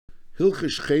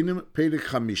Hilchos Shchenim, Perek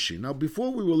Chamishi. Now,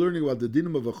 before we were learning about the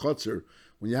dinim of a chotzer,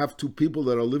 when you have two people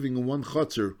that are living in one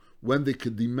chotzer, when they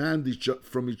could demand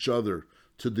from each other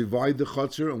to divide the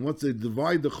chotzer, and once they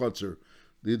divide the chotzer,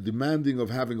 the demanding of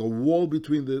having a wall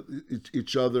between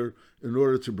each other in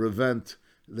order to prevent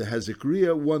the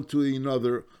hezekriya one to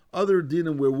another. Other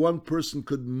dinim where one person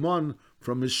could mun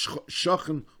from his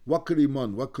shachan, what could he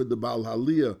mun? What could the Baal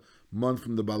Haliyah mun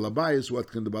from the Baal Habayis? What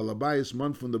can the Baal Habayis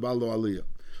mun from the Baal Aliyah?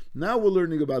 Now we're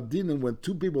learning about dinim when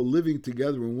two people living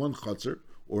together in one chutzner,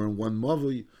 or in one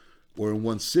mavi, or in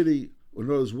one city. In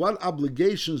other words, what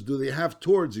obligations do they have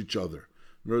towards each other?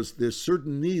 In other words, there's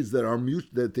certain needs that are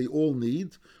that they all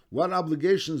need. What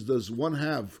obligations does one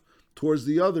have towards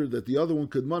the other that the other one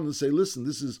could run and say, listen,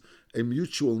 this is a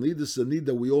mutual need, this is a need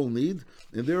that we all need,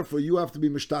 and therefore you have to be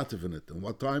mishtatev in it. And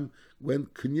what time,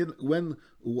 what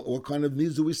kind of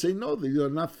needs do we say no? These are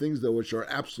not things which are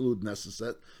absolute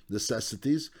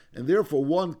necessities, and therefore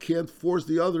one can't force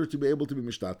the other to be able to be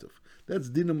mishtatev. That's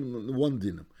dinim, one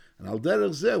dinim. And al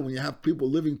derech zeh, when you have people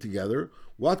living together,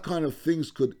 what kind of things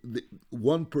could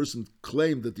one person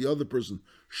claim that the other person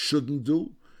shouldn't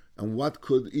do? And what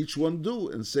could each one do?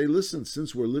 And say, listen,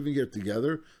 since we're living here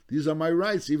together, these are my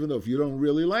rights, even though if you don't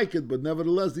really like it, but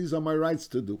nevertheless, these are my rights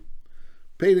to do.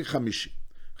 Perek Chamishi.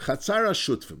 Chatzar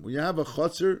HaShutfim. When you have a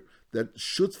chotzer, that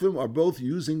shutfim are both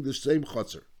using the same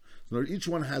chotzer. So each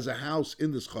one has a house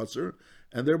in this chotzer,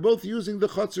 and they're both using the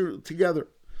chotzer together.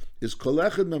 Is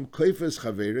kolechad mem koifes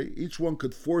chavere. Each one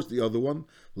could force the other one.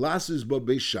 Las is ba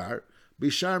beishar.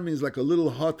 Beishar means like a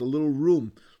little hut, a little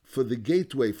room for the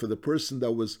gateway, for the person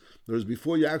that was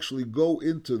before you actually go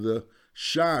into the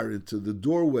shar, into the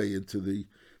doorway, into the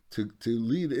to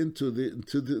lead into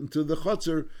the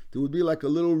chotzer. There would be like a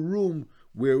little room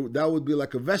where that would be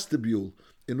like a vestibule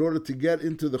in order to get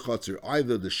into the chotzer.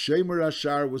 Either the shemer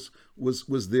hashar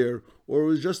was there, or it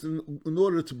was just in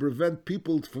order to prevent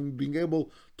people from being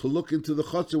able to look into the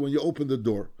chotzer when you open the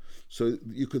door. So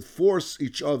you could force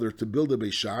each other to build a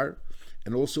beishar,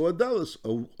 and also a dallas,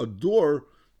 a door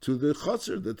to the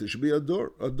chotzer, that there should be a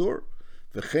door.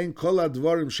 V'chein kol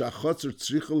hadvarim sha'chotzer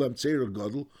tzricha lamtzeir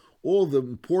gadol, all the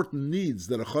important needs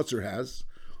that a chotzer has,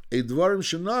 edvarim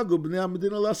shenagu b'nei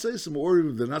hamedina laseisim, or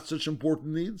even if they're not such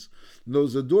important needs.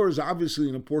 Those the door is obviously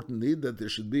an important need, that there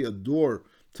should be a door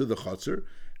to the chotzer,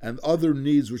 and other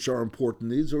needs which are important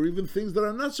needs, or even things that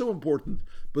are not so important,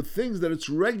 but things that it's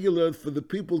regular for the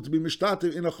people to be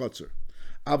mishtatev in a chotzer.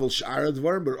 Aval sh'ar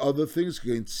advarim, but other things,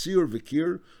 tzir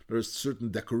v'kir, there's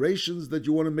certain decorations that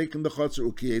you want to make in the chotzer,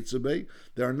 ukiyetzabe.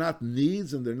 They are not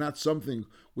needs, and they're not something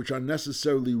which are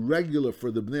necessarily regular for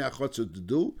the bnei chotzer to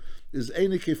do, is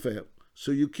eine kefeil.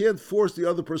 So you can't force the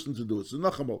other person to do it. So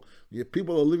nachamo,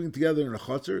 people are living together in a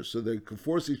chotzer, so they can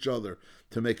force each other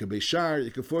to make a beishar, you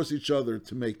can force each other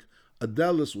to make a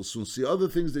delis. We'll soon see other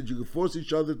things that you can force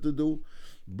each other to do,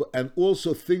 and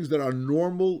also things that are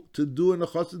normal to do in a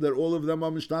chotzer, that all of them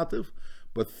are mishtatev,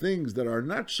 but things that are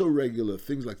not so regular,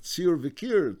 things like tzir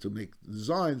v'kir, to make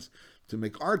designs, to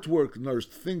make artwork, and there's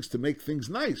things to make things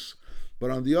nice. But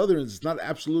on the other hand, it's not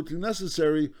absolutely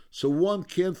necessary, so one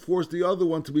can't force the other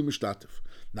one to be mishtatev.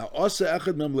 Now, asa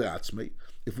echad mem le'atzmei,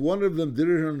 if one of them did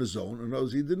it on his own, in other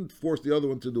words, he didn't force the other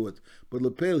one to do it, but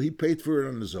lepel, he paid for it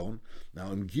on his own.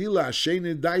 Now, in gila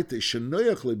sheini daite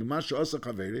shenoyach le b'masha asa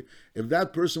chaveri, if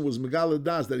that person was megala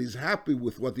das, that he's happy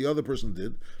with what the other person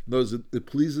did, in other words, it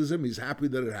pleases him, he's happy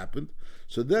that it happened,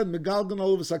 so then megalgan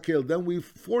all of a sakel, then we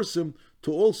force him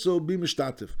to also be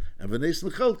mishtatev. And v'neis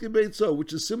nechelki beitzo,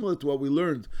 which is similar to what we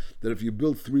learned, that if you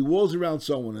build 3 walls around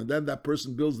someone, and then that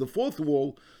person builds the 4th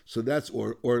wall, so that's,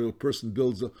 or a person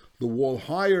builds the wall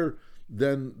higher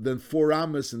than 4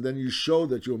 amas, and then you show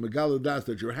that you're megaladas,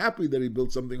 that you're happy that he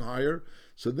built something higher,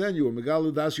 so then you're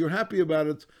megaladas, you're happy about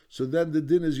it, so then the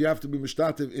din is you have to be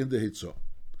mishtatev in the hitzah.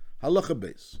 Halacha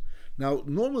beis. Now,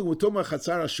 normally when we're talking about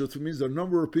chatzar hashutfim, means that a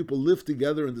number of people live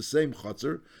together in the same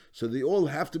chatzar, so they all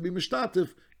have to be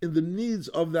mishtatev in the needs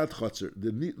of that chatzar,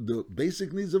 the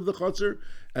basic needs of the chatzar,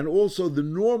 and also the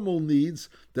normal needs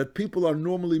that people are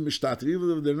normally mishtatev, even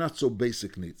though they're not so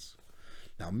basic needs.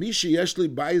 Now, mishi yeshli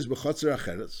bayis b'chatzar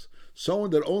acheres, someone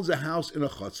that owns a house in a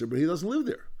chatzar, but he doesn't live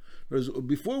there. Whereas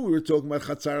before we were talking about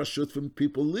chatzar hashutfim,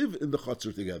 people live in the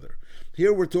chatzar together.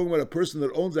 Here we're talking about a person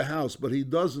that owns a house, but he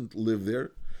doesn't live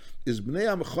there. Is bnei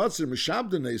ha-mechatzer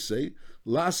mishabdene say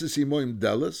lasis imoim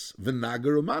delis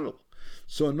v'nagar umanol.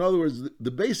 So in other words,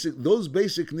 those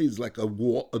basic needs like a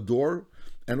door,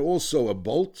 and also a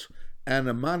bolt, and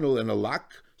a manol and a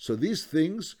lock. So these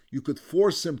things you could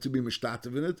force him to be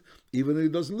mishtatev in it, even if he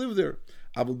doesn't live there.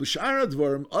 Aval b'shar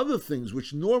advarim, other things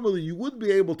which normally you would be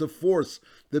able to force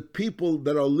the people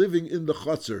that are living in the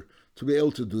chatzar to be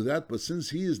able to do that. But since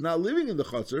he is not living in the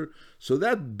chutzner, so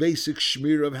that basic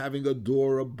shmir of having a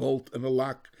door, a bolt, and a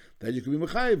lock, that you can be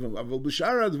mechayiv. Aval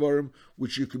b'shar advarim,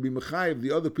 which you can be mechayiv,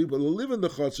 the other people who live in the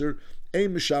chutzner,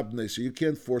 ein mishabnei, so you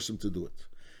can't force them to do it.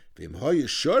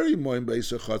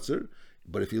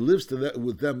 But if he lives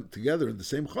with them together in the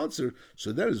same chutzner,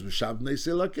 so that is mishabnei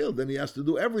selakil. Then he has to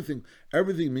do everything.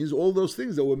 Everything means all those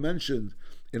things that were mentioned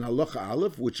in halacha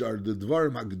aleph, which are the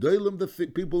dvarim hagdolim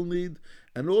that people need,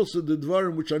 and also the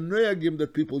dvarim which are noyagim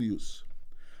that people use.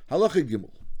 Halacha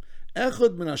gimel.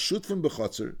 Echad min hashutfim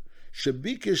b'chutzner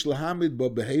shebikesh lahamid ba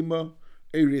behema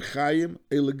erichayim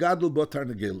elegadol ba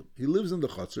tarnagelim. He lives in the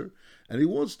chutzner and he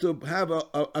wants to have a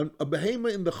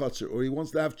behema in the chutzner, or he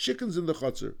wants to have chickens in the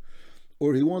chutzner,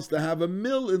 or he wants to have a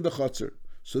mill in the chutzner.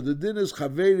 So the din is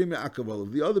chaveri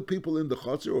me'akaval. The other people in the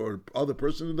chutzner or other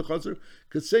person in the chutzner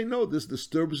could say, no, this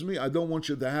disturbs me. I don't want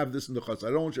you to have this in the chutzner.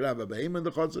 I don't want you to have a behema in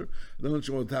the chutzner. I don't want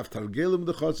you to have targelim in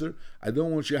the chutzner. I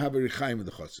don't want you to have a richaim in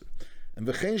the chutzner. And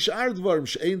v'chein she'ar dvarim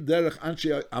she'ein derech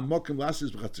anshe amokim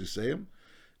lasis b'chatzriseim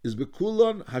is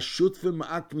bekulon hashutfim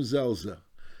ma'akim zelzeh.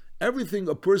 Everything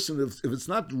a person, if it's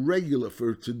not regular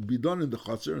for it to be done in the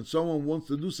chutzner, and someone wants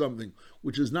to do something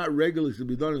which is not regular to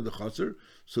be done in the chutzner,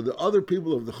 so the other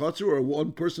people of the chutzner or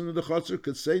one person in the chutzner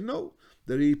could say no,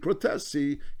 that he protests,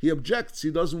 he objects,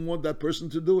 he doesn't want that person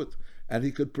to do it, and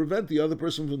he could prevent the other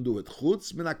person from doing it.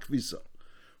 Chutz min hakvisa,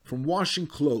 from washing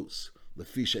clothes. The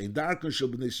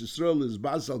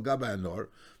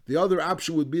other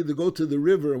option would be to go to the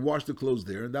river and wash the clothes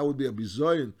there, and that would be a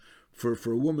bizoyin for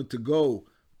a woman to go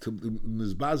to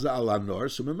mizbaza al hanor.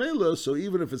 So memela, so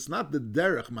even if it's not the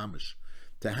derech mamish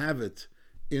to have it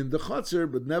in the chutzner,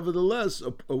 but nevertheless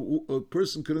a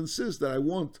person could insist that I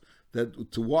want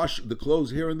that to wash the clothes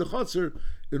here in the chutzner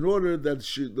in order that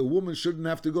the woman shouldn't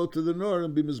have to go to the nor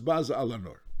and be mizbaza al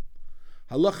hanor.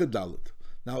 Halacha dalet.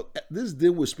 Now this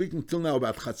din we're speaking till now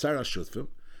about chatzar hashutfim,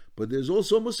 but there's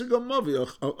also musig mavi.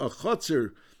 A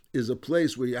chutzner is a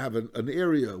place where you have an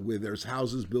area where there's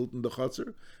houses built in the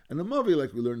chutzner, and a mavi,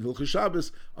 like we learned in Hilchos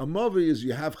Shabbos, a mavi is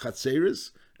you have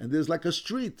chatzeris, and there's like a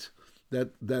street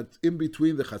that in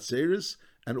between the chatzeris,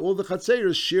 and all the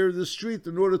chatzeris share the street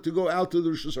in order to go out to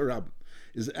the Rishus Harabim.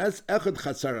 Is as echad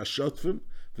chatzar hashutfim,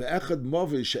 ve'echad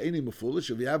mavi she'eni mefulish.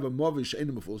 If you have a mavi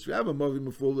she'eni mefulish, if you have a mavi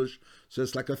mefulish, so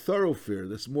it's like a thoroughfare.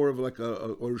 That's more of like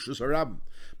a Rishus Harabim.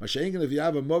 Mashenkin, if you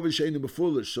have a mavi she'eni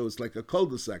mefulish, so it's like a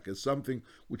cul-de-sac. It's something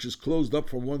which is closed up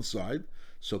from one side.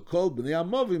 So kol b'nei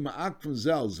mavi ma'akvim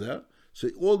zelzeh. So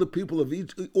all the people of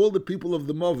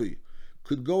the mavi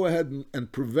could go ahead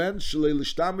and prevent shalei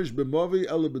lishtamish b'mavi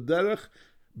ele b'derech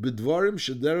b'dvarim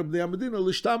shedereh b'nei Medina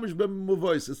lishtamish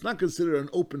b'mavois. It's not considered an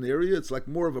open area. It's like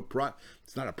more of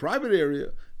it's not a private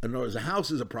area. And as a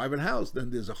house is a private house, then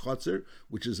there's a chutzner,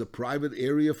 which is a private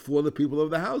area for the people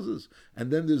of the houses. And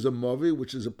then there's a mavi,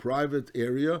 which is a private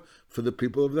area for the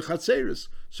people of the chatzeris.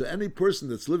 So any person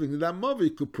that's living in that mavi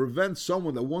could prevent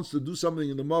someone that wants to do something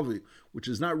in the mavi, which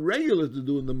is not regular to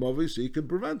do in the mavi, so you can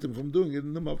prevent him from doing it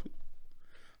in the mavi.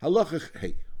 Halacha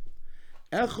hey.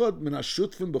 Echad min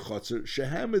hashutfim b'chutzner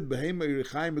shehamid behema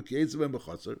irichayim v'kiyetzavim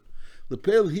b'chutzner. The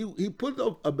pale he put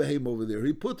a behem over there.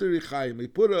 He put a richayim. He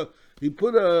put a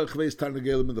chveis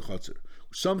tarnagelim in the chutzner.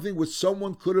 Something which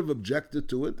someone could have objected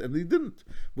to it, and he didn't.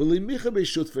 Well, micha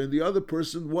beishutfa, and the other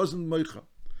person wasn't meicha.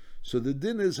 So the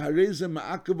din is hareze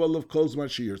ma'akav of kol zman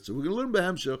sheyirtza. So we're going to learn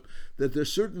behemshach that there are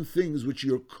certain things which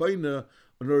you're koina,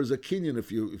 or as a kinyan, if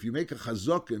you make a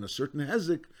chazak in a certain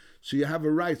hezek, so you have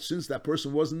a right, since that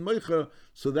person wasn't meicha,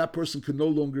 so that person can no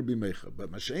longer be meicha.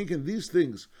 But mashenkin, these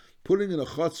things, putting in a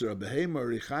chutzner, a behema, or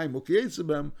richaim,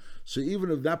 ukiyetzebem, so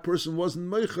even if that person wasn't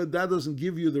meicha, that doesn't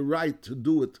give you the right to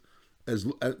do it.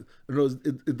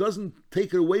 It doesn't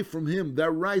take it away from him that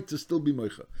right to still be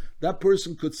meicha. That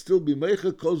person could still be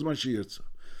meicha kol zman sheyirtza.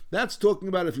 That's talking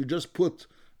about if you just put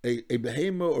a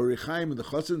behema or richaim in the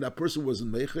chutzner, that person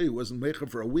wasn't meicha. He wasn't meicha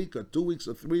for a week or 2 weeks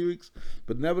or 3 weeks.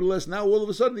 But nevertheless, now all of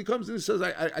a sudden he comes and he says,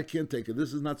 I can't take it.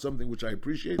 This is not something which I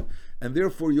appreciate, and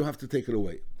therefore you have to take it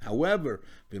away. However,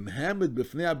 in other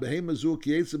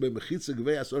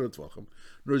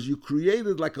words, you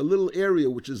created like a little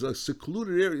area which is a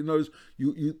secluded area. In other words,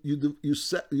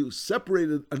 you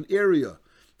separated an area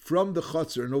from the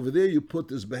chutzner, and over there you put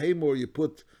this behema or you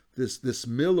put this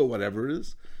mill or whatever it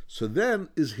is. So then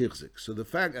is hichzik. So the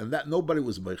fact, and that nobody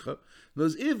was meicha.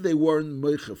 Because if they weren't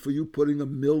meicha for you putting a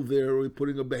mill there or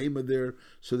putting a behema there,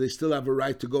 so they still have a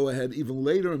right to go ahead even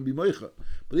later and be meicha.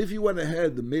 But if you went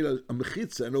ahead and made a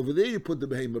mechitza, and over there you put the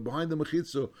behema, behind the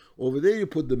mechitza, over there you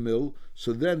put the mill,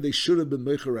 so then they should have been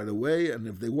meicha right away. And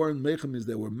if they weren't meicha, means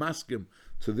they were maskim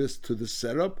to this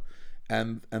setup.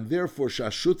 and therefore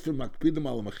shashutfim makpidim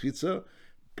al machitza,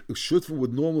 shutfim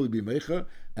would normally be mecha,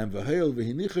 and v'heil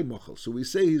v'hinichei mochel. So we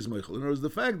say he's mochel. In other words, the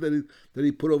fact that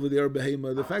he put over there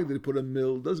behema, the fact that he put a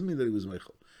mill, doesn't mean that he was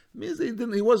mochel. It means that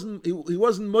he wasn't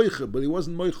mochel, but he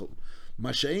wasn't mochel.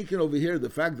 Masha'inkin over here, the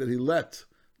fact that he let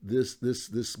this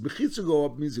mechitza go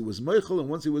up means he was mochel, and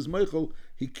once he was mochel,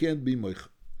 he can't be mochel.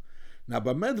 Now,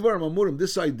 by medvar mamurim,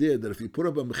 this idea that if you put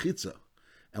up a mechitza,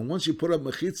 and once you put up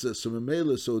mechitza,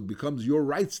 so it becomes your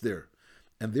rights there,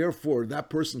 and therefore that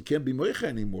person can't be moicha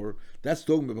anymore, that's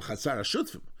talking about chatzar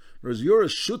hashutfim. Whereas you're a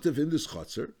shutef in this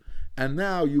chatzar, and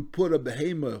now you put a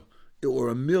behema or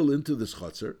a mill into this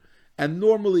chatzar, and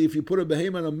normally if you put a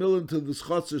behema and a mill into this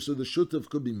chatzar, so the shutef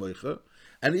could be moicha,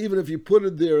 and even if you put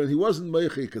it there and he wasn't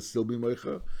moicha, he could still be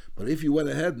moicha, but if you went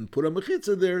ahead and put a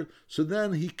mechitza there, so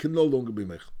then he can no longer be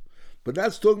moicha. But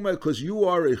that's talking about because you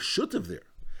are a shutef there.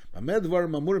 If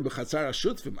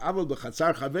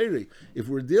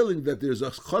we're dealing that there's a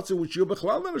chatzah which you're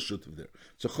bechlal not a shutef there,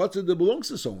 it's a chatzah that belongs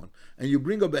to someone, and you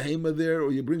bring a behema there,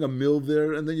 or you bring a mill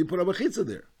there, and then you put a mechitza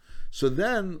there. So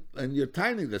then, and you're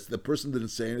tiny, that's the person didn't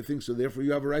say anything, so therefore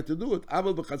you have a right to do it.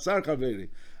 Aval b'chatzar chaveri,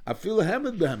 afil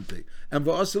hemed behemte, and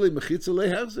v'asali mechitza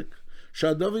lehevzik. He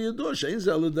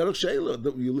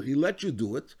let you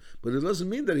do it, but it doesn't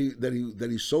mean that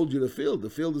he sold you the field. The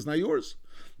field is not yours.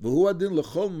 In other words,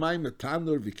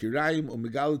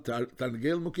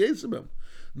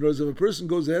 if a person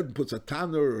goes ahead and puts a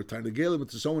tanur or tarnagelim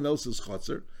into someone else's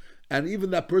chotzer, and even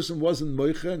that person wasn't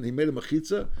moicha and he made a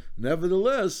mechitza,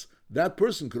 nevertheless, that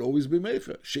person could always be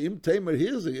mecha. She'im tamer,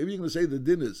 here's if you're going to say the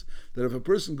din is that if a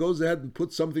person goes ahead and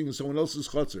puts something in someone else's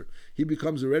chotzer, he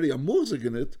becomes already a murzik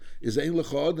in it, is ein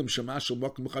lecha adam shemashal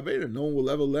makom chaveira. No one will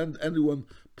ever lend anyone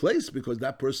place because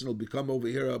that person will become over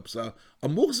here a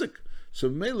murzik. So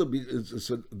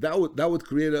that would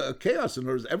create a chaos. In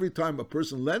other words, every time a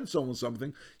person lends someone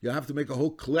something, you have to make a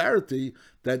whole clarity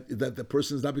that the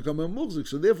person is not becoming a murzik.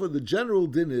 So therefore, the general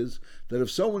din is that if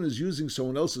someone is using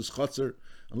someone else's chotzer,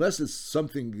 unless it's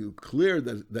something clear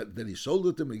that he sold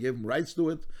it to him, he gave him rights to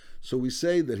it, so we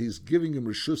say that he's giving him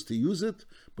reshus to use it,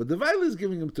 but the vaila is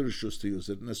giving him to reshus to use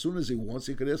it, and as soon as he wants,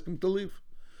 he could ask him to leave.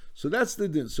 So that's the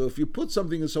din. So if you put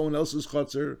something in someone else's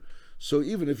chotzer, so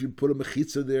even if you put a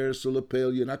mechitza there, so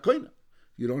lepel, you're not koina.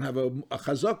 You don't have a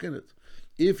chazak in it.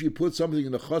 If you put something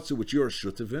in the chotzer which you're a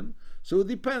shutef in, so it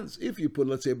depends. If you put,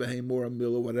 let's say, a behem or a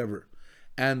mill or whatever,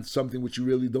 and something which you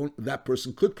really don't, that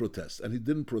person could protest, and he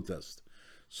didn't protest.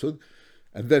 So,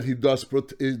 and then he does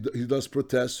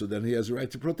protest, so then he has a right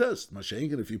to protest.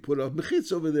 Masha'inkin, if you put a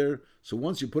mechitza over there, so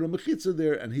once you put a mechitza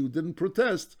there and he didn't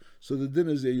protest, so the din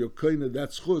is there, you're koina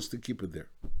that schus to keep it there.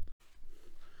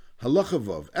 Halacha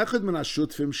vav, echad min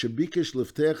hashutfim shebikesh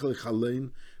lifteach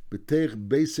lechalein b'teich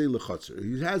beisei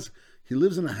lechotzer. He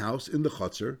lives in a house in the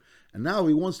chotzer, and now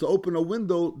he wants to open a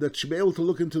window that should be able to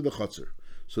look into the chotzer.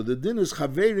 So the din is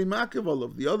chaveri ma'akev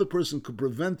olav. The other person could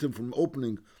prevent him from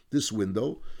opening this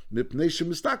window,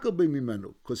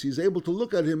 because he's able to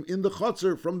look at him in the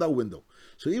chotzer from that window.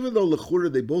 So even though lechura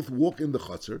they both walk in the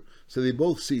chotzer, so they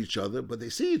both see each other, but they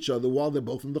see each other while they're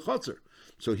both in the chotzer.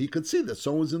 So he could see that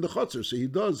someone's in the chotzer, so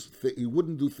he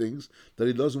wouldn't do things that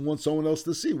he doesn't want someone else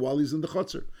to see while he's in the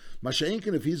chotzer.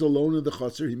 Masha'inkin, if he's alone in the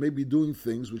chotzer, he may be doing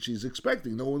things which he's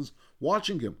expecting. No one's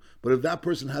watching him. But if that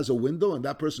person has a window and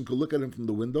that person could look at him from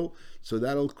the window, so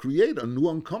that'll create a new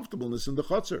uncomfortableness in the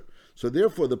chotzer. So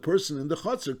therefore, the person in the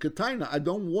chotzer, ketaina, I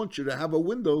don't want you to have a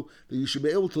window that you should be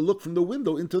able to look from the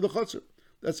window into the chotzer.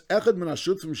 That's echad min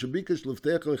hashutfim shebikesh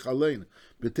lifteach lechalein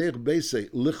b'teich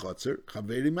beisei lechotzer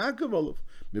chaveri ma'akev olav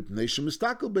mipnei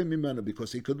shemistakel be'mimena,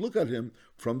 because he could look at him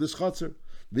from this chotzer.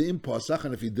 The impasach,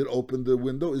 and if he did open the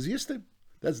window, is yistem.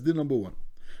 That's the number one.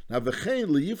 Now v'chein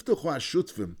liyiftuchu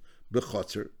hashutfim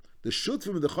b'chotzer. The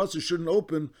shutfim in the chotzer shouldn't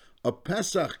open a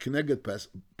pesach keneged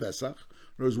pesach.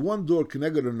 There's one door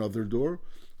connected another door,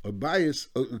 a bias,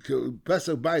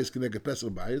 pesach bias connected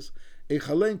pesach bias, a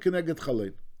chalein connected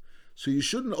chalein. So you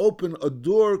shouldn't open a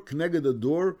door connected a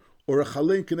door or a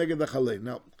chalein connected a chalein.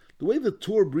 Now, the way the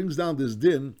Torah brings down this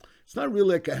din, it's not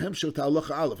really like a hemshech to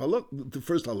halacha aleph. The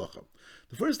first halacha.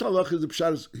 The first halacha is the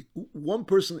pshat is one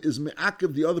person is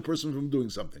me'akev the other person from doing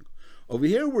something. Over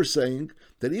here we're saying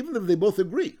that even if they both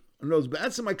agree, in other words,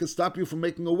 b'atzim I could stop you from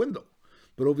making a window.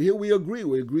 But over here we agree.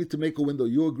 We agree to make a window.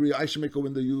 You agree I should make a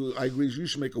window. I agree you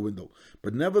should make a window.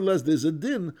 But nevertheless, there's a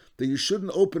din that you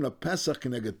shouldn't open a Pesach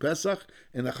keneged Pesach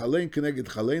and a Chalein keneged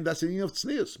Chalein. That's in of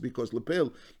tznius, because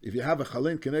lepel, if you have a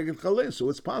Chalein keneged Chalein, so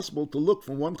it's possible to look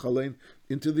from one Chalein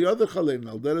into the other Chalein.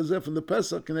 Now that is from the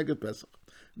Pesach keneged Pesach.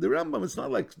 The Rambam, it's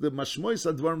not like the Mashmois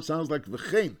Advarim sounds like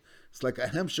v'chein. It's like a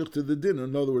hemshech to the din.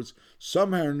 In other words,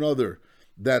 somehow or another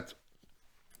that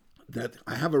that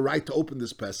I have a right to open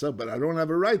this Pesach, but I don't have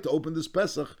a right to open this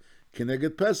Pesach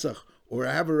Keneged Pesach. Or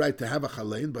I have a right to have a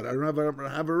chalein, but I don't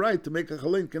have a right to make a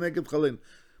chalein Keneged chalein.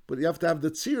 But you have to have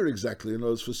the tzir exactly. In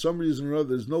other words, for some reason or other,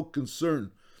 there's no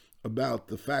concern about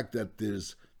the fact that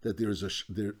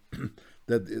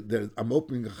I'm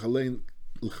opening a chalein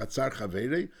l'chatzar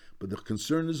chavere, but the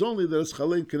concern is only that it's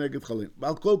chalein Keneged chalein.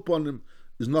 I'll call upon him.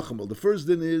 Is nachamal. The first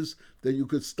din is that you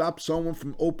could stop someone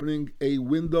from opening a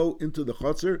window into the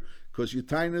chutzner because you're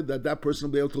tiny that person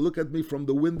will be able to look at me from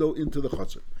the window into the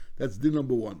chutzner. That's din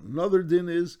number one. Another din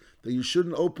is that you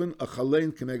shouldn't open a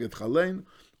chalein keneged chalein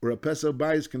or a pesach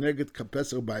bayis keneged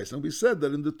pesach bayis. And we said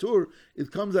that in the Tur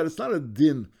it comes out. It's not a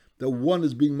din that one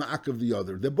is being ma'ak of the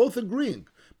other. They're both agreeing,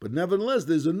 but nevertheless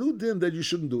there's a new din that you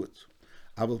shouldn't do it.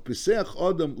 Aval piseach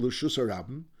adam l'shus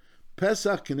harabim.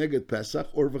 Pesach keneged Pesach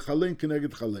or v'chalein keneged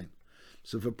chalein.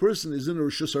 So if a person is in a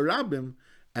Rishus HaRabim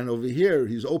and over here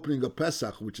he's opening a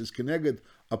Pesach which is keneged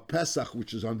a Pesach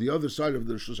which is on the other side of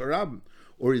the Rishus HaRabim,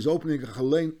 or he's opening a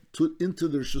chalein into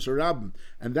the Rishus HaRabim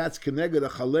and that's keneged a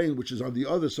chalein which is on the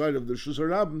other side of the Rishus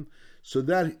HaRabim, so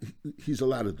that he's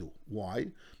allowed to do.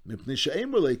 Why?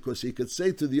 Because he could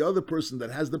say to the other person that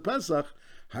has the Pesach,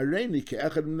 since it's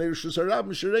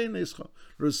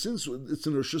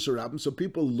in Rishus HaRabim, so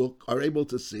people are able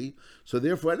to see. So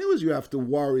therefore, anyways, you have to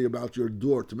worry about your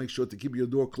door to make sure to keep your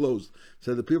door closed.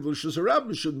 So the people in Rishus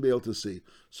HaRabim shouldn't be able to see.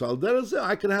 So al derech zeh,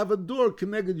 I can have a door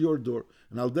connected your door,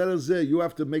 and al derech zeh, you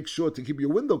have to make sure to keep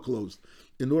your window closed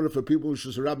in order for people in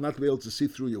Rishus HaRabim not to be able to see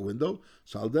through your window.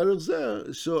 So al derech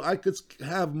zeh, so I could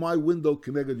have my window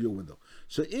connected your window.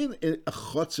 So in a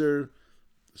chotzer.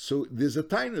 So there's a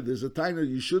taina.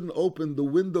 You shouldn't open the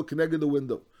window connected the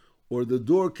window, or the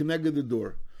door connected the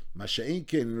door. Masha'in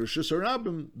Kain in Rishus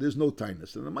HaRabim, there's no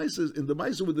tainus. In the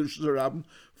Maisa with the Rishus HaRabim,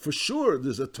 for sure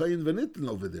there's a tayin v'nitin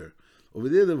over there. Over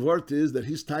there the word is that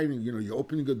he's taining. You're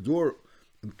opening a door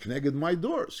and connected my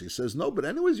door. So he says no, but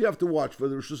anyways you have to watch for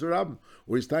the Rishus HaRabim.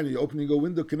 Or he's taining, you're opening a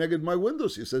window connected my window.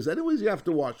 So he says anyways you have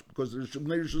to watch because there's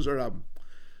Rishus HaRabim.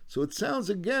 So it sounds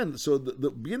again, so the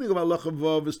beginning of Halacha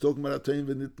Vav is talking about Atayim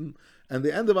V'Nitten, and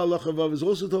the end of Halacha Vav is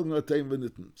also talking about Atayim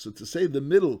V'Nitten. So to say the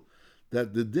middle,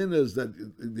 that the din is that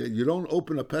you don't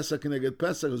open a Pesach and get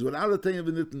Pesach, is without Atayim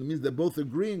V'Nitten, it means they're both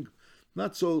agreeing,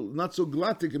 not so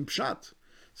glatik and pshat.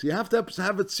 So you have to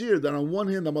have it sear that on one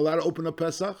hand I'm allowed to open a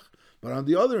Pesach, but on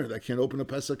the other hand I can't open a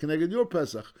Pesach and get your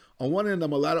Pesach. On one hand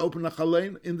I'm allowed to open a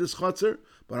Chalein in this Chatzar,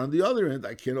 but on the other hand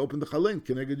I can't open the Chalein,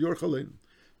 can I get your Chalein?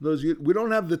 We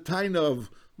don't have the taina of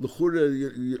l'chura,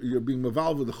 you're being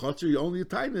mevalvel with the chotzer. Your only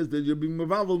taina is that you're being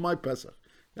mevalvel with my Pesach.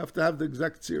 You have to have the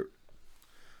exact tzir.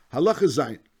 Halacha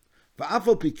zayin.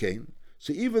 Va'afal pikein.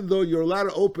 So even though you're allowed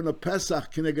to open a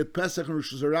Pesach, can I get Pesach in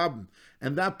Rishus HaRabim,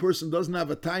 and that person doesn't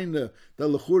have a taina that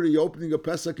l'chura you're opening a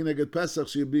Pesach, can I get Pesach,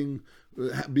 so you're being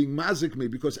mazik me,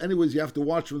 because anyways you have to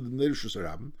watch with the Rishus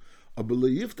HaRabim. Abel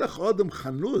yiftach adam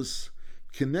chanus.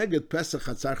 Keneged Pesach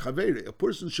Chatzar Chaveri. A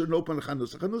person shouldn't open a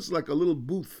chanus. A chanus is like a little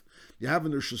booth you have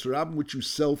in the Rishus HaRabim which you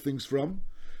sell things from.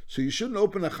 So you shouldn't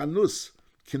open a chanus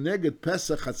Keneged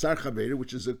Pesach Chatzar Chaveri,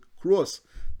 which is across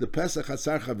the Pesach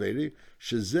Chatzar Chaveri.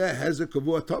 Shezeh has a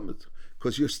kavua tamid,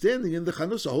 because you're standing in the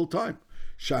chanus the whole time.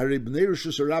 Shari bnei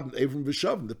Rishus HaRabim Evrim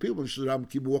v'Shavim. The people in Rishus HaRabim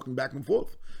keep walking back and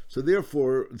forth. So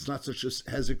therefore, it's not such a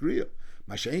hezekriya.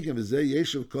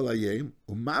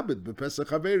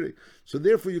 So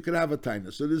therefore you can have a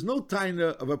taina. So there's no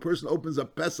taina of a person opens a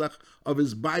Pesach of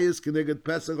his bias keneged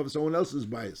Pesach of someone else's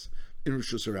bias in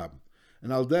Rishus HaRabim.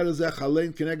 And al derech zeh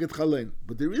chalein keneged chalein.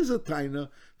 But there is a taina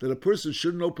that a person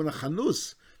shouldn't open a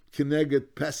chanus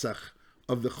keneged Pesach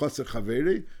of the chotzer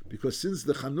chaveri, because since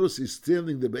the chanus is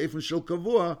stealing the be'efin shel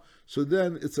kavua, so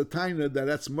then it's a taina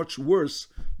that's much worse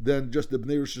than just the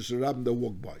bnei Rishus HaRabim that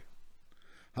walk by.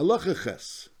 Halacha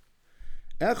ches.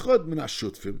 Echad min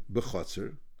hashutfim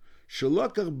b'chotzer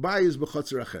shelokach bayis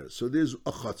b'chotzer acher. So there's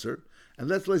a chotzer, and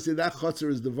let's say that chotzer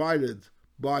is divided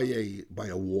by a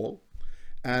wall,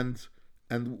 and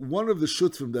one of the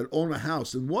shutfim that own a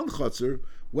house in one chotzer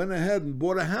went ahead and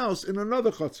bought a house in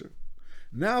another chotzer.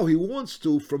 Now he wants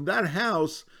to, from that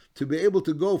house, to be able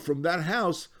to go from that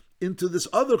house into this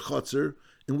other chotzer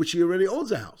in which he already owns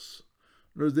a house.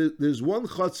 There's one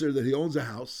chotzer that he owns a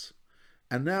house,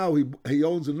 and now he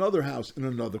owns another house in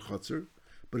another chutzner,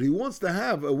 but he wants to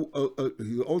have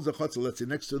he owns a chutzner, let's say,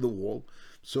 next to the wall,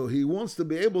 so he wants to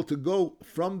be able to go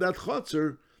from that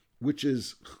chutzner, which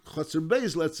is chutzner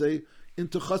beis, let's say,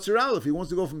 into chutzner aleph. He wants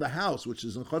to go from the house, which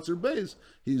is in chutzner beis.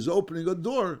 He's opening a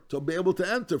door to be able to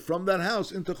enter from that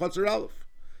house into chutzner aleph.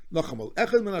 Nachamal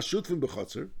echad min hashutfim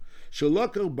b'chutzner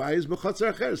shelokach bayis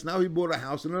b'chutzner acheres. Now he bought a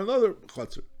house in another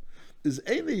chutzner. Is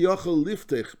eini yochel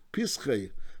liftech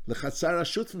pischei lechatzar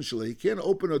hashutfim shelo. He can't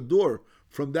open a door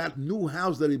from that new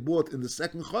house that he bought in the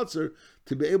second chutzner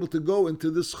to be able to go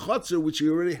into this chutzner which he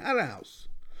already had a house.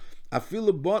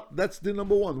 That's the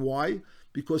number one. Why?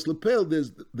 Because lepel,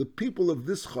 there's the people of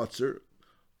this chutzner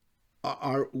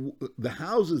are the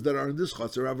houses that are in this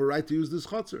chutzner have a right to use this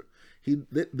chutzner.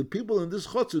 The people in this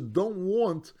chutzner don't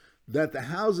want that the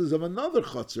houses of another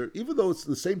chutzner, even though it's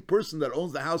the same person that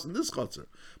owns the house in this chutzner,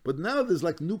 but now there's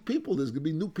like new people. There's going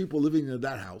to be new people living in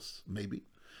that house, maybe.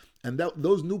 And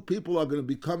those new people are going to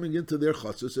be coming into their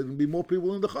chutzner, so there's going to be more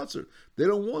people in the chutzner. They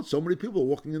don't want so many people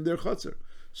walking in their chutzner.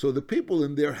 So the people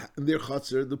in their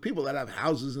chutzner, the people that have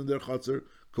houses in their chutzner,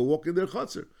 can walk in their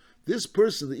chutzner. This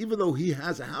person, even though he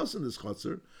has a house in this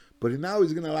chutzner, but now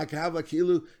he's going to like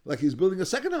he's building a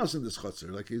second house in this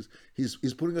chutzner, like he's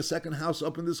putting a second house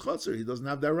up in this chutzner. He doesn't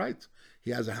have that right. He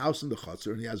has a house in the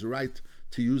chutzner and he has a right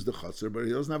to use the chutzner, but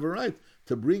he doesn't have a right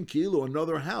to bring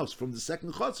another house from the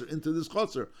second chutzner into this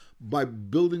chutzner by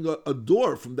building a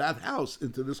door from that house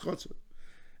into this chutzner.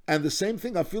 And the same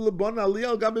thing, the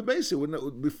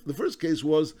first case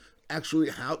was actually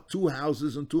two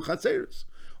houses and two chatzeres.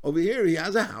 Over here, he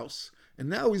has a house, and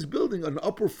now he's building an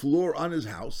upper floor on his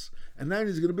house, and now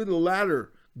he's going to build a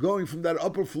ladder going from that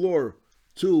upper floor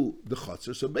to the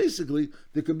chutzner. So basically,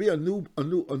 there could be a new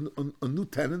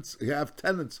tenants. You have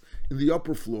tenants in the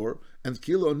upper floor, and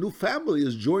a new family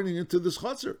is joining into this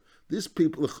chutzner. This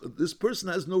person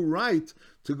has no right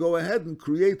to go ahead and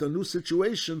create a new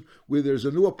situation where there's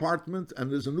a new apartment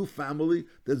and there's a new family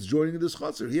that's joining this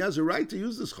chutzner. He has a right to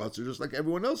use this chutzner, just like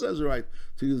everyone else has a right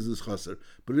to use this chutzner.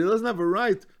 But he doesn't have a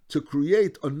right to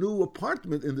create a new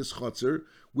apartment in this chutzner,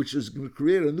 which is going to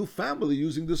create a new family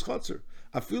using this chutzner.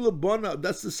 Afilu bona,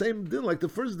 that's the same din like the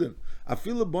first din.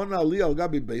 Afilu bona ali al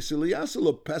gabi beis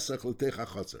liyaselo pesach l'techa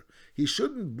chutzner. He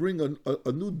shouldn't bring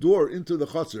a new door into the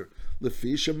chutzner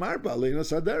lefi shemar ba'aleina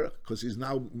saderech, because he's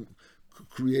now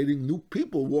creating new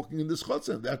people walking in this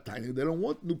chutzner. They're tiny. They don't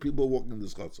want new people walking in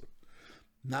this chutzner.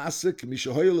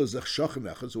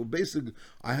 So basically,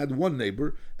 I had one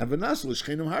neighbor, and now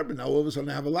all of a sudden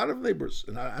I have a lot of neighbors,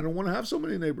 and I don't want to have so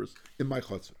many neighbors in my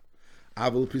chutzner.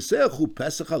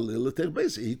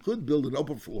 He could build an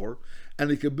upper floor,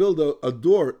 and he could build a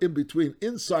door in between,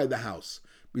 inside the house,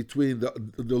 between the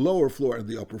lower floor and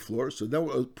the upper floor. So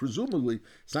then, presumably,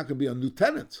 it's not going to be a new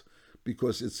tenant,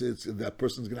 because it's that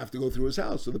person's going to have to go through his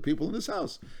house. So the people in this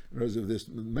house, in other words, if there's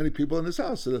many people in this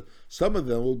house, so some of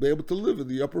them will be able to live in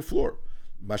the upper floor.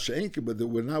 But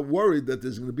we're not worried that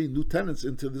there's going to be new tenants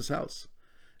into this house.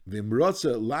 The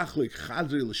imrotza lachlik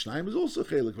chadri l'shnayim is also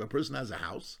chelik. If a person has a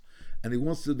house and he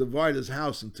wants to divide his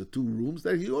house into two rooms,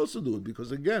 that he also do it,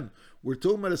 because again, we're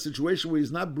talking about a situation where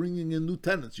he's not bringing in new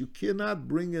tenants. You cannot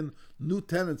bring in new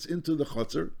tenants into the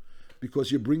chutzner,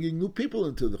 because you're bringing new people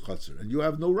into the chutzner, and you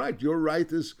have no right. Your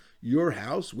right is your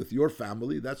house with your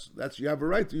family. That's you have a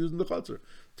right to use in the chutzner.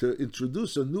 To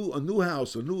introduce a new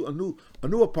house, a new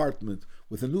apartment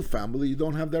with a new family, you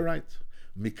don't have that right.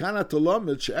 Mikana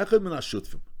tolamet she'echad min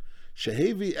hashutfim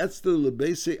shehevi etzter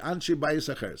lebeisei anshe bayis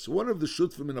acher. So one of the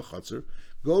shutfim in a chutzner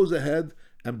goes ahead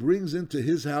and brings into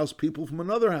his house people from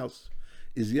another house.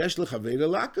 Is yesh lechaveda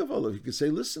lakav olav? He can say,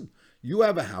 listen, you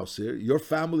have a house here, your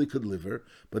family could live here,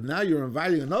 but now you're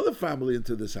inviting another family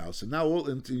into this house, and now all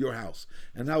into your house,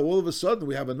 and now all of a sudden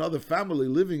we have another family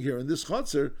living here in this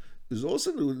chutzner. Is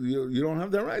also you don't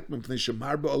have that right.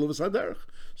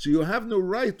 So you have no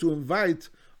right to invite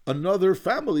another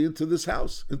family into this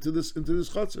house, into this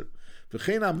chutzner. A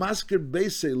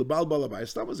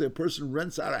person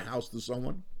rents out a house to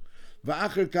someone.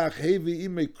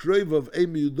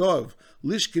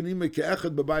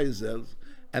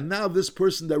 And now this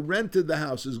person that rented the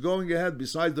house is going ahead,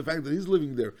 besides the fact that he's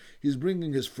living there, he's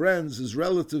bringing his friends, his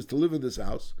relatives to live in this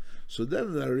house. So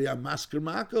then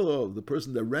the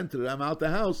person that rented him out the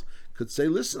house could say,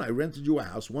 listen, I rented you a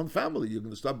house, one family. You're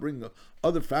going to start bringing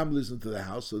other families into the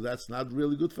house, so that's not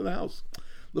really good for the house.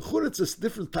 L'chur, it's a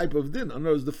different type of din. In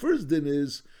other words, the first din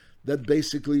is that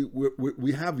basically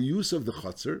we have use of the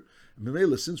chutzner.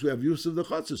 Since we have use of the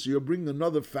chutzner, so you're bringing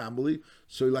another family,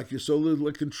 so you're so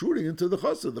like intruding into the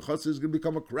chutzner. The chutzner is going to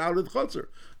become a crowded chutzner.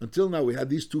 Until now, we had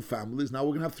these two families. Now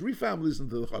we're going to have three families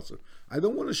into the chutzner. I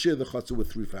don't want to share the chutzner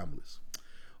with three families.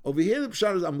 Over here, the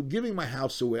pshat is I'm giving my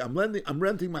house away. I'm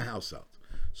renting my house out,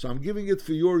 so I'm giving it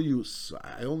for your use.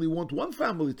 I only want one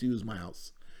family to use my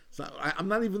house. I'm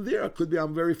not even there. It could be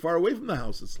I'm very far away from the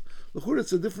house.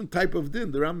 It's a different type of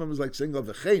din. The Rambam is like saying of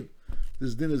v'chein.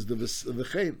 This din is the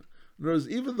v'chein. In other words,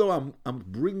 even though I'm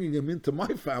bringing him into my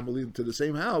family, into the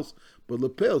same house, but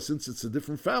lepel, since it's a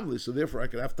different family, so therefore I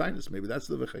could have tinus. Maybe that's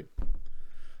the v'chein.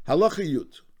 Halacha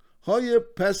yud. Hoye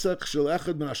pesach shel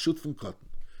echad min hashutfim katan.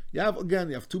 You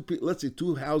have two people, let's say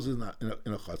two houses in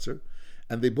a chutzner,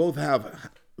 and they both have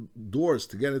doors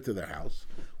to get into their house.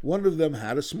 One of them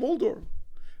had a small door.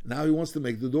 Now he wants to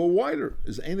make the door wider.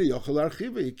 He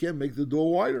can't make the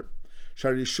door wider.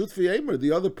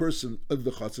 The other person of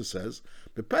the chutzner says,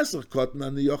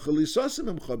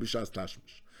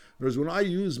 whereas when I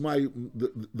use the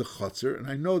chutzner and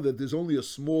I know that there's only a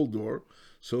small door,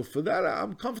 so for that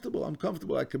I'm comfortable.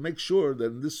 I can make sure that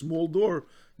in this small door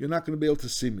you're not going to be able to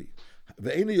see me. You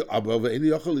can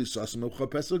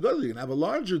have a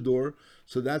larger door,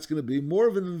 so that's going to be more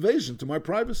of an invasion to my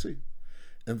privacy.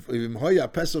 And if there's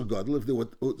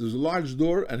a large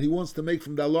door and he wants to make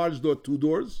from that large door two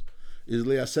doors, he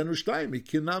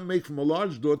cannot make from a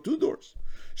large door two doors.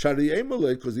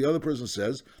 Because the other person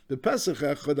says,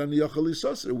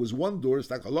 it was one door,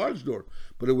 it's like a large door,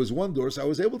 but it was one door, so I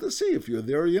was able to see if you're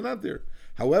there or you're not there.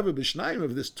 However, if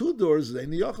there's two doors,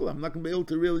 I'm not going to be able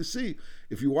to really see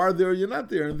if you are there or you're not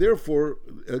there, and therefore,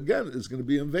 again, it's going to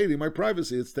be invading my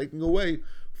privacy. It's taking away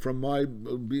from my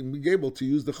being able to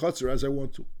use the chutzner as I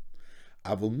want to.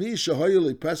 Someone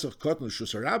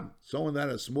that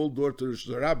has a small door to the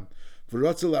shusarab,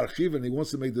 and he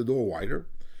wants to make the door wider.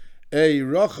 A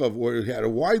rachav, or he had a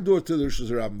wide door to the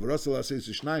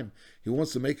shusarab, he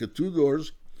wants to make it two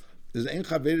doors. So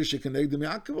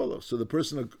the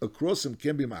person across him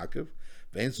can be ma'akev.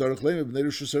 And because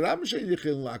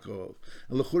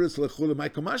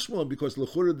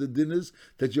l'chura the din is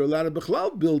that you're allowed to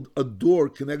bechlal build a door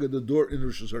connected the door in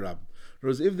Rosh Hashanah.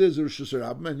 Whereas if there's a Rosh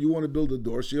Hashanah and you want to build a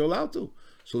door, so you're allowed to.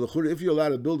 So l'chura, if you're allowed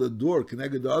to build a door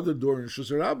connected the other door in Rosh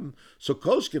Hashanah, so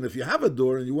koshkin, if you have a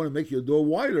door and you want to make your door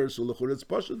wider, so l'chura it's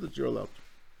pasha that you're allowed to.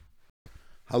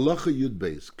 Halacha Yud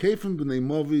Beis. Keifim b'nei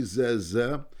movi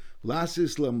zeh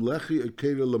lasis lam lechi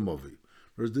ekera lamovi.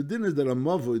 Whereas the din is that a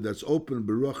mavoi that's open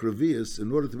beruach revius,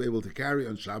 in order to be able to carry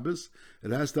on Shabbos,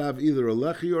 it has to have either a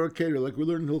lechi or a kera, like we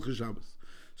learned in Hilchos Shabbos.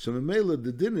 So Memela,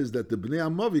 the din is that the bnei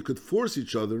amavi could force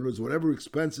each other, in other words, whatever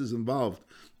expense is involved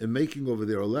in making over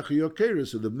there a lechi or kera,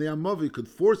 so the bnei amavi could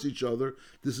force each other.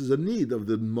 This is a need of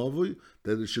the mavi,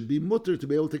 that it should be mutter to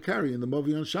be able to carry in the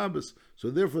mavi on Shabbos.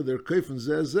 So therefore, they're kaifin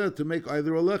zeh to make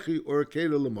either a lechi or a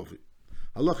kera lemavi.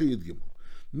 Halacha Yud Gimel.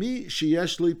 Mi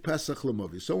sheyeshli pesach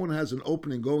lemavi. Someone has an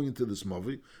opening going into this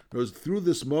mavi. Through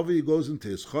this mavi, he goes into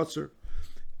his chotzer.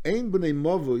 Ein b'nei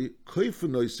mavi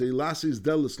koifenoi say lasis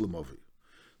delis lemavi.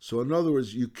 So in other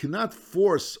words, you cannot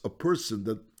force a person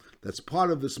that's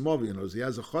part of this mavi. In other words, he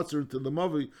has a chotzer into the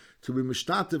mavi to be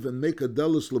mishtativ and make a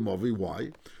delis lemavi.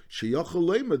 Why? Sheyachol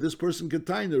leima. This person can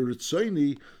taina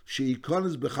ritzoini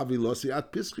sheikonis bechavilasi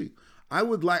at pischi. I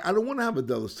don't want to have a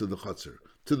delis to the chotzer,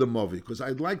 to the mavi, because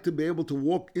I'd like to be able to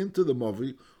walk into the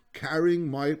mavi carrying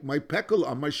my pekel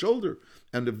on my shoulder.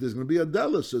 And if there's going to be a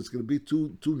delis, so it's going to be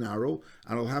too narrow,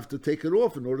 and I'll have to take it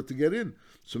off in order to get in.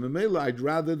 So memela, I'd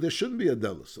rather there shouldn't be a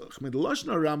delis. The Lashon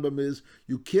Rambam is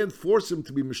you can't force him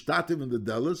to be mishtativ in the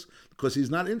delis because he's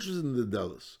not interested in the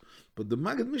delis. But the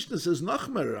Maggid Mishnah says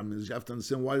nachmer. I mean, you have to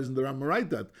understand why doesn't the Rambam write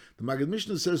that? The Maggid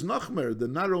Mishnah says nachmer,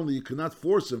 that not only you cannot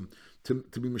force him to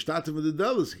be mishtativ in the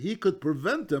delis, he could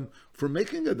prevent him from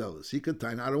making a delis. He could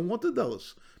tell him, I don't want the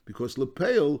delis because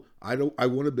lepeil, I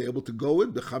want to be able to go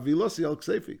in the chavilasi al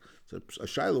ksefi. So a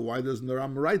shaila, why doesn't the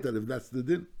Rambam write that if that's the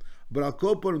din? But al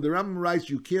kopon, the Rambam writes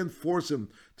you can't force him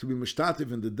to be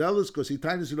mishtativ in the delis because he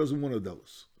doesn't want a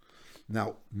delis.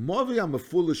 Now, mavi am a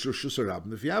foolish Rosh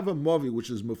Hashanah. If you have a mavi which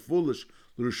is mefulish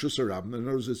Rosh Hashanah, in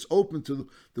other words, it's open to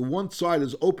the one side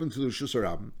is open to the Rosh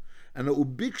Hashanah, and a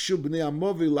ubikshu bnei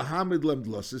amavi lahamid lem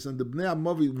dlasis, and the bnei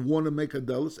amavi want to make a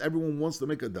delis. Everyone wants to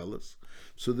make a delis.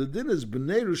 So the din is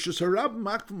bnei Rosh Hashanah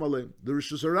makvam aleim. The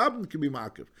Rosh Hashanah can be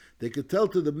makif. They could tell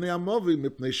to the bnei amavi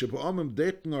mipnei shepaomim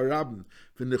deichen arabim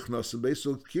v'nichnasim beis.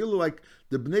 So it's like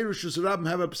the bnei Rosh Hashanah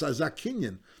have a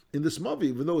psazakinyan in this mavi,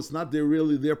 even though it's not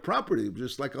really their property.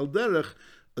 Just like al derech,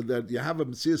 that you have a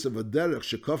mesias of a derech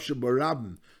shekov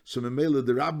shebarabim. So memela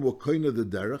the rabbin will koina the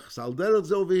derech. So al derech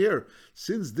is over here.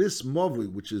 Since this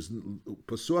mavi, which is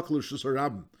pasuach Rosh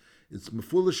Hashanah, it's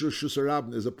mefulish Rosh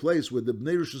Hashanah, is a place where the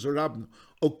bnei Rosh Hashanah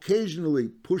occasionally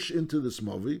push into this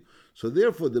mavi. So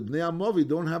therefore, the bnei mavi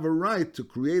don't have a right to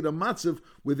create a matzav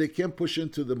where they can't push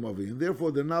into the mavi, and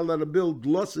therefore they're not allowed to build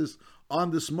losses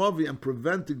on this mavi and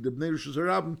preventing the bnei Rosh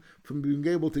Hashanah from being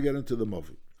able to get into the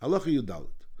mavi. Halacha Yudalit.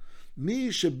 Mi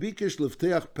shebikesh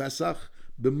lefteach Pesach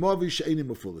b'mavi she'eni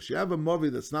mefulish. You have a mavi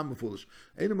that's not mefulish.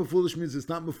 Eni mefulish means it's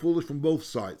not mefulish from both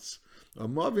sides. A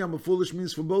mavi mefulish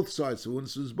means from both sides. So when it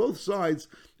says both sides,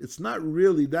 it's not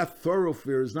really that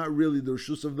thoroughfare. Is not really the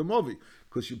reshus of the mavi,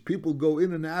 because people go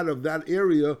in and out of that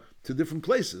area to different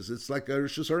places. It's like a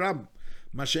reshus harabim.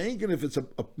 Masha'inkin, if it's a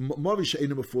mavi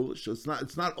she'enim foolish, so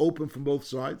it's not open from both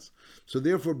sides. So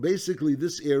therefore, basically,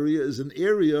 this area is an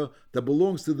area that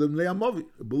belongs to the Bnei HaMavi.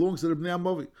 It belongs to the Bnei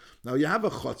HaMavi. Now you have a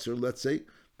chotzer, let's say,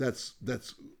 that's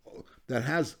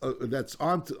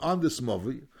on this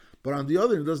mavi, but on the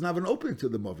other end, it doesn't have an opening to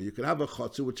the mavi. You could have a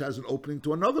chotzer which has an opening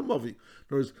to another mavi. In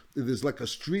other words, there's like a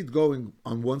street going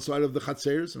on one side of the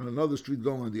chatzeres and another street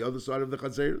going on the other side of the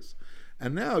chatzeres.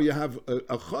 And now you have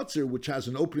a chotzer which has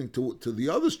an opening to the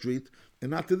other street and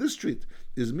not to this street.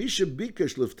 Is Misha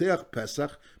Bikesh Lefteach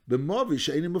Pesach b'mavi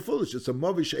she'enim mefulish. It's a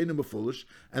mavi she'enim mefulish,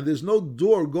 and there's no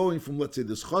door going from, let's say,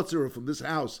 this chotzer or from this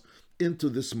house into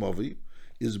this mavi.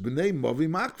 Is b'nei mavi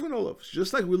makvin olav.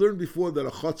 Just like we learned before that a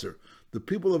chotzer, the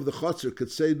people of the chotzer could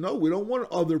say, no, we don't want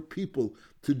other people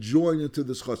to join into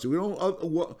this chotzer. We don't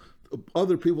want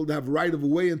other people to have right of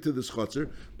way into this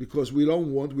chotzer because we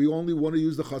only want to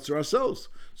use the chotzer ourselves.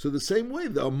 So the same way,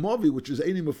 the mavi, which is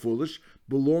eini mefulish,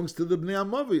 belongs to the bnei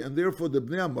mavi, and therefore the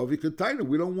bnei mavi could taina.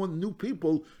 We don't want new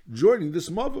people joining this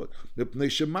mavi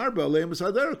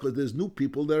because there's new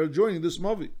people that are joining this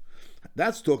mavi.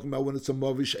 That's talking about when it's a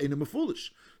mavi she'enim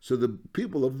mefulish. So the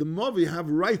people of the mavi have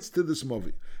rights to this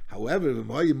mavi. However, if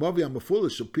mavi am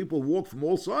foolish, so people walk from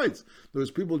all sides.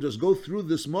 There's people just go through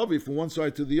this mavi from one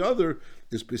side to the other.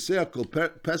 Is pesach called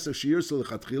pesach she'irsa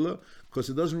lechatchila because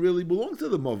it doesn't really belong to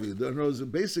the mavi. In other words,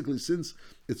 basically, since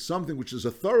it's something which is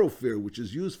a thoroughfare, which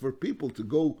is used for people to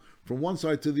go from one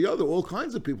side to the other, all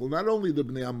kinds of people, not only the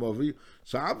bnei mavi.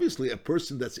 So obviously, a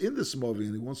person that's in this mavi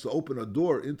and he wants to open a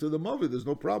door into the mavi, there's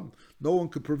no problem. No one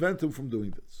could prevent him from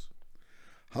doing this.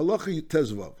 Halacha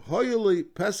tezvav hoyeli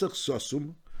pesach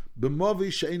sosum b'mavi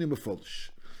she'enim mefulish.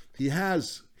 He had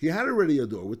already a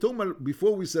door. We're talking about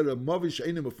before we said a mavi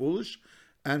she'enim mefulish,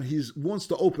 and he wants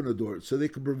to open a door, so they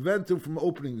can prevent him from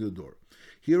opening the door.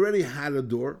 He already had a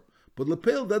door, but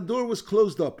lepel, that door was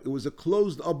closed up. It was a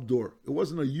closed up door. It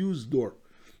wasn't a used door.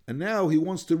 And now he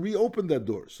wants to reopen that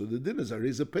door. So the din is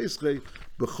Areza Pesche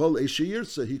b'chol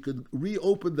eishayirsa. He could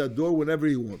reopen that door whenever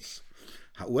he wants.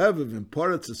 However, in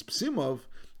Paratzis Psimov,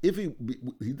 if he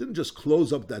didn't just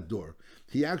close up that door,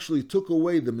 he actually took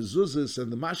away the mezuzahs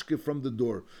and the mashke from the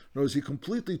door. In other words, he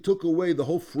completely took away the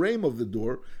whole frame of the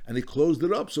door and he closed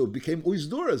it up, so it became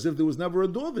uizdor, as if there was never a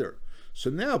door there.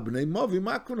 So now, b'nei mavi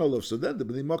makron olav. So then the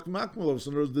b'nei mavi makron olav. So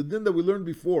in other words, the din that we learned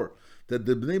before, that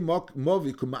the b'nei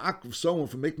mavi could ma'akv someone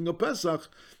for making a pesach.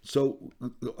 So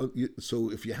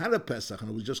if you had a pesach and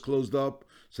it was just closed up,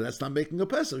 so that's not making a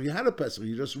pesach. You had a pesach,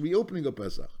 you're just reopening a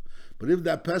pesach. But if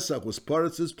that pesach was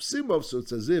paratzis psimov, so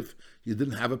it's as if you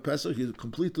didn't have a pesach, you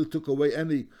completely took away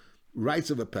any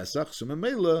rights of a pesach. So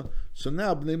memela, so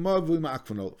now b'nei mavi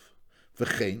ma'akv olav.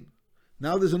 V'chein.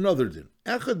 Now there's another din.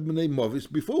 Echad b'nei mavis.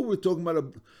 Before we were talking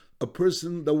about a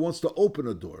person that wants to open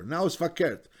a door. Now it's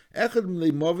fakert. Echad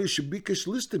b'nei mavis shebikesh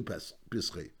listim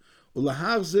pischei. So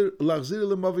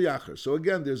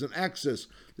again, there's an access.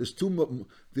 There's two.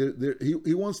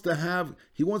 He wants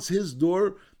his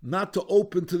door not to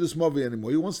open to this mavi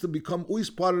anymore. He wants to become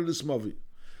uis part of this mavi.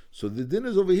 So the din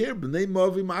is over here. B'nei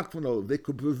mavi ma'akvanol. They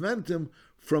could prevent him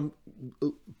from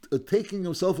taking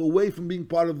himself away from being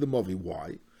part of the mavi.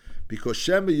 Why? Because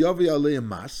Shema Yavi Alei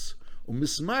Mas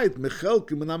Umismait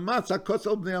Mechelkim and Amatz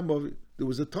HaKotzel Bnei HaMavi. There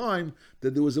was a time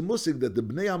that there was a musik that the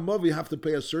Bnei HaMavi have to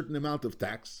pay a certain amount of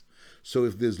tax. So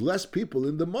if there's less people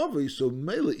in the Mavi, so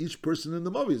Mela, each person in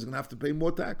the Mavi is going to have to pay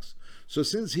more tax. So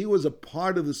since he was a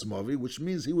part of this Mavi, which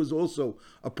means he was also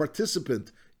a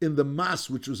participant in the Mas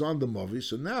which was on the Mavi,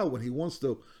 so now when he wants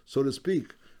to, so to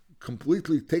speak,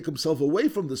 completely take himself away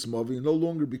from this mavi and no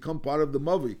longer become part of the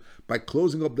mavi by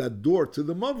closing up that door to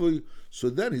the mavi, so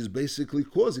then he's basically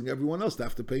causing everyone else to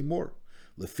have to pay more.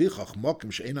 In a place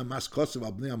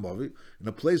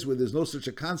where there's no such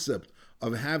a concept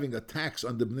of having a tax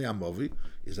on the bnei mavi,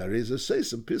 is areza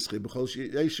seisem pischi b'chol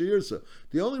she'irsa.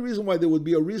 The only reason why there would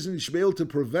be a reason you should be able to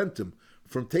prevent him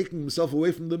from taking himself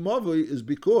away from the mavi is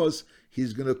because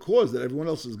he's going to cause that everyone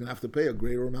else is going to have to pay a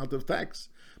greater amount of tax.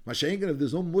 Mashenkin, if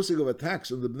there's no musig of a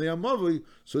tax on the bnei mavi,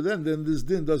 so then this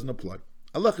din doesn't apply.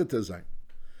 Allah Tezayin.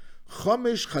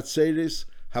 Chomish chatzeres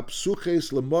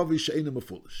hapsuches lemavi she'enim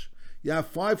mefulish. You have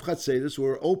 5 chatzeres who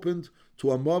are opened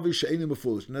to a mavi she'enim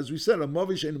mefulish. And as we said, a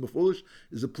mavi she'enim mefulish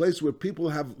is a place where people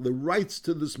have the rights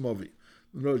to this mavi.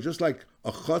 You know, just like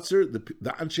a chotzer, the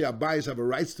Anshe Abayis have a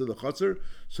rights to the chotzer,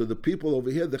 so the people over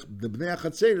here, the bnei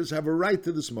chatzeres, have a right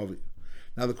to this mavi.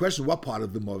 Now the question, what part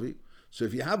of the mavi? So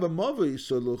if you have a mavi,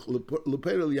 so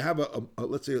you have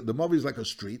let's say the mavi is like a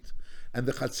street, and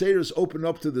the chatzeres open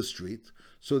up to the street.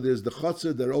 So there's the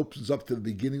chutzner that opens up to the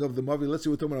beginning of the mavi. Let's say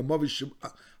we're talking about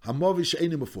hamavi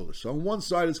she'eini mefulish. So on one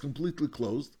side it's completely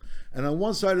closed, and on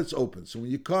one side it's open. So when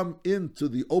you come into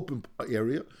the open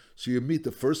area, so you meet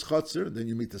the first chutzner, then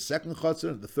you meet the second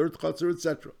chutzner, the third chutzner,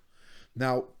 etc.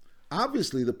 Now,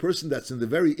 obviously, the person that's in the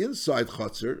very inside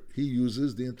chutzner, he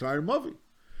uses the entire mavi.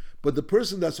 But the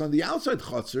person that's on the outside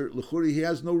chutzner, l'churi, he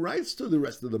has no rights to the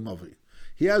rest of the mavi.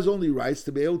 He has only rights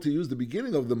to be able to use the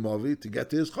beginning of the mavi to get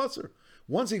to his chutzner.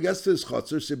 Once he gets to his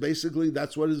chutzner, so basically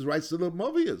that's what his rights to the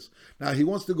mavi is. Now he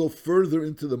wants to go further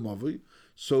into the mavi,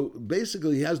 so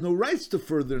basically he has no rights to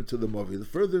further into the mavi. The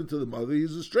further into the mavi,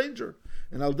 he's a stranger.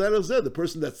 And al derech zeh, the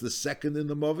person that's the second in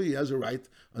the mavi, he has a right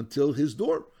until his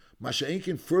door.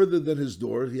 Masha'inkin, further than his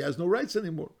door, he has no rights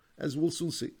anymore, as we'll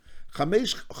soon see.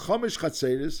 Chamesh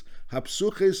chatzeres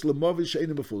hapsuches lemavi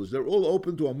she'enim befulish. They're all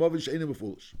open to a mavi she'enim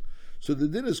befulish. So the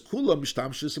din is kula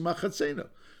mishtamshis machatzena.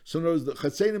 So in other words, the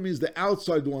chatzena means the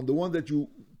outside one, the one that you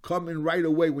come in right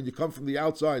away when you come from the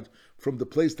outside, from the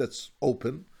place that's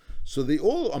open. So they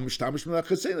all are mishtamish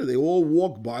machatzena. They all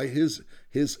walk by his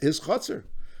chatzer.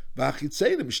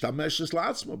 V'achitzena mishtameshes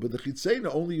la'atzma, but the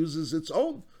chitzena only uses its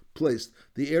own place,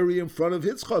 the area in front of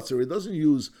his chatzer. It doesn't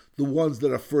use the ones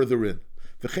that are further in.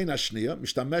 V'chein hashniya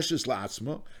mishtameshes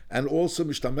la'atzma, and also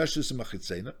mishtameshes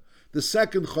machitzena. The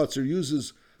second chatzer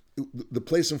uses the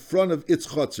place in front of its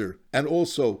chutzner and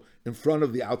also in front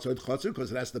of the outside chutzner, because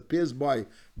it has to pass by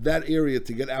that area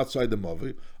to get outside the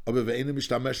mavi.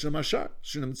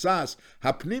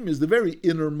 Hapnim is the very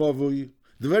inner mavi,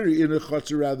 the very inner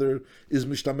chutzner rather, is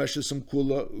mishtameshes some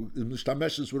kula,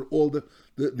 mishtameshes with all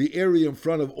the area in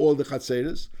front of all the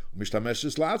chatzeres,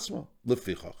 mishtameshes la'atzma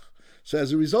lefichach. So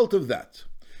as a result of that,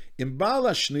 in Baal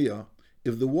Hashniya,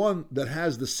 if the one that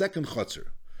has the second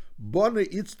chutzner, Bone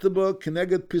itztaba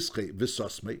keneged pischei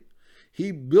v'sosmei,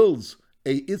 he builds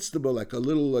a itztaba, like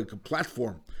a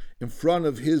platform in front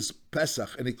of his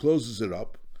Pesach, and he closes it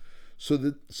up.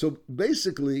 So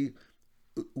basically,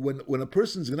 when a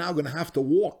person's now going to have to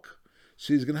walk,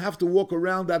 so he's going to have to walk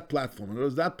around that platform. In other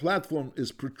words, that platform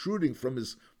is protruding from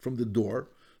the door.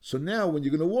 So now, when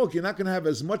you're going to walk, you're not going to have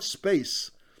as much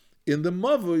space in the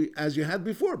mavi as you had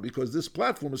before, because this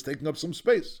platform is taking up some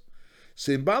space.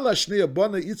 So in Baal Hashniya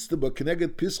bana itztaba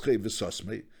keneged pischei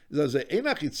v'sosmei, the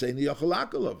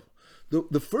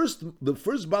first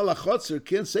Baal HaChotzer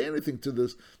can't say anything to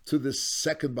this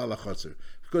second Baal HaChotzer,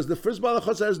 because the first Baal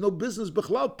HaChotzer has no business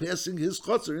b'chlal passing his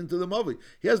chotzer into the mavi.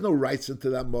 He has no rights into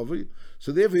that mavi,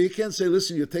 so therefore he can't say,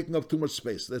 listen, you're taking up too much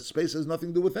space. That space has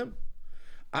nothing to do with him.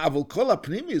 Avol kol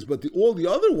hapnimis, but all the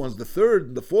other ones, the third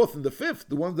and the fourth and the fifth,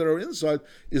 the ones that are inside,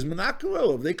 is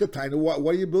menakarel. If they could tiny, why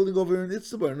are you building over here in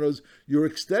Itztaba? In other words, you're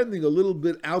extending a little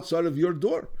bit outside of your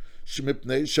door. You're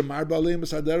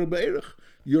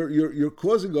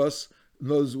causing us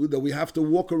that we have to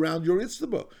walk around your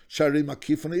Itztaba. Shari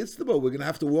makifana Itztaba. We're going to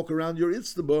have to walk around your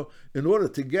Itztaba in order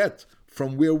to get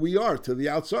from where we are to the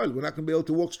outside. We're not going to be able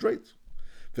to walk straight.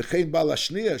 V'chein Baal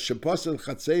Hashniya shepasel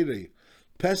chatzerei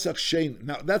Pesach Shein.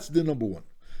 Now that's the number one.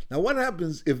 Now what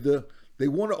happens if they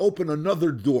want to open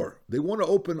another door? They want to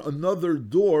open another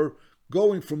door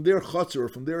going from their chutzner or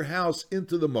from their house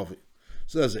into the mavi.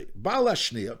 So that's it. Baal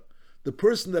Hashniya, the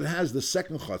person that has the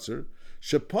second chutzner,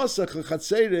 shepasach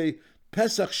chatzerei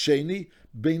Pesach Sheini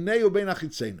beinei ubein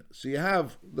achitzena. So you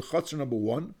have the chutzner number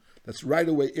one, that's right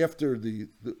away after the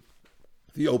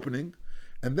opening,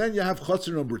 and then you have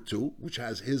chutzner number two, which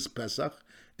has his Pesach.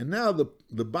 And now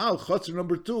the Baal Chutzner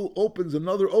number two opens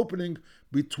another opening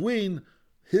between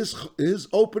his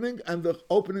opening and the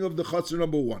opening of the Chutzner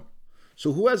number one.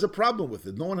 So who has a problem with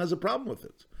it? No one has a problem with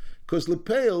it. Because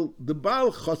Lepeil, the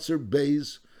Baal Chutzner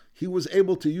Beis, he was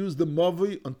able to use the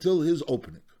Mavi until his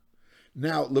opening.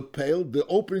 Now Lepeil, the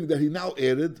opening that he now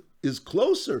added, is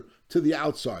closer to the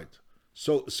outside.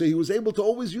 So he was able to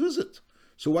always use it.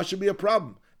 So what should be a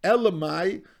problem?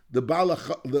 Elamai, the Baal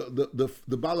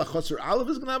HaChotzer Aleph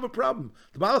is going to have a problem.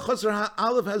 The Baal HaChotzer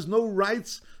Aleph has no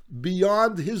rights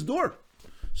beyond his door.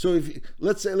 So if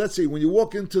let's say when you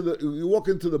walk into the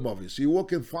mavi, so you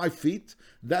walk in 5 feet,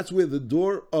 that's where the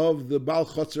door of the Baal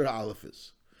HaChotzer Aleph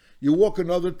is. You walk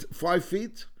another 5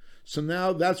 feet, so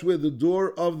now that's where the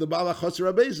door of the Baal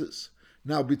HaChotzer Abeis is.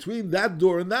 Now between that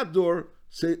door and that door,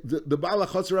 say the Baal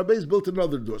HaChotzer Abeis built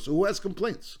another door. So who has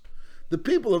complaints? The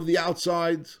people of the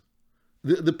outside.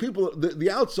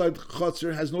 The outside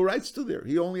chutzner has no rights to there.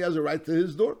 He only has a right to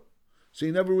his door, so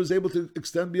he never was able to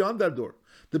extend beyond that door.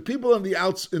 The people on the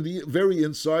in the very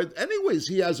inside, anyways,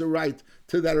 he has a right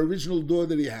to that original door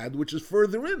that he had, which is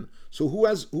further in. So who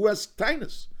has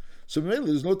tinus? So mainly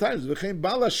there's no time. V'chein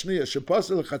bala shniya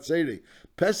shepasel chatzeri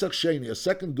pesach sheni, a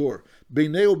second door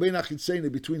beinei ubein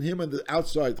achitzeni, between him and the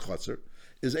outside chatzer,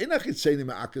 is ein achitzeni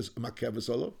ma'akeves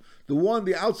olav. The one,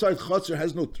 the outside chatzer,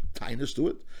 has no tinus to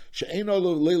it. She'ein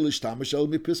olav leilishtamesh el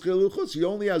mipiskei luchutz. He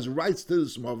only has rights to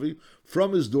this mavi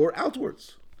from his door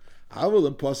outwards. If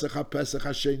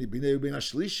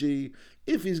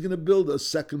he's going to build a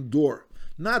second door,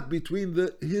 not between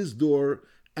his door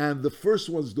and the first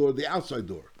one's door, the outside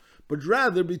door, but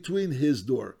rather between his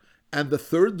door and the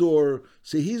third door,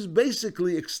 so he's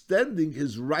basically extending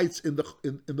his rights in the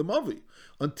mavi.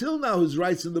 Until now, his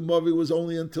rights in the mavi was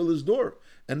only until his door,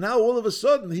 and now all of a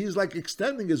sudden he's like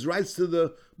extending his rights to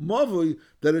the mavi,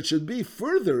 that it should be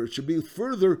further. It should be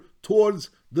further towards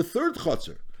the third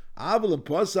chutzner. So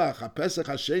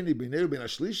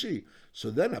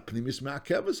then apnimis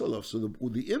ma'akeves olav. So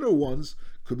the inner ones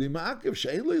could be ma'akev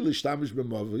she'ein lo lishtamish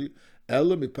b'mavi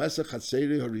ela mipesach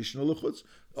chatzeri harishon lechutz.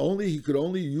 He could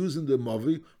only use in the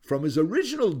mavi from his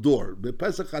original door.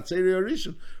 Mipesach chatzeri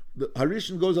harishon. The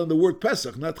harishon goes on the word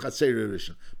pesach, not chatzeri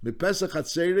harishon. Mipesach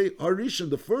chatzeri harishon,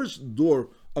 the first door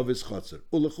of his chatzer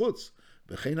ulechutz.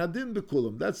 B'chein adin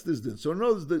b'kulam. That's this din. So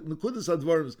notice the nekudas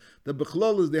advarim, the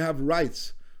bechlal, they have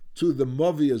rights to the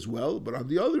mavi as well, but on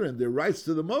the other end, their rights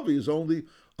to the mavi is only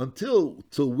until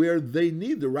where they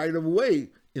need the right of way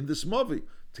in this mavi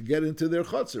to get into their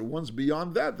chutzner. Once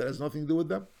beyond that, that has nothing to do with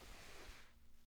them.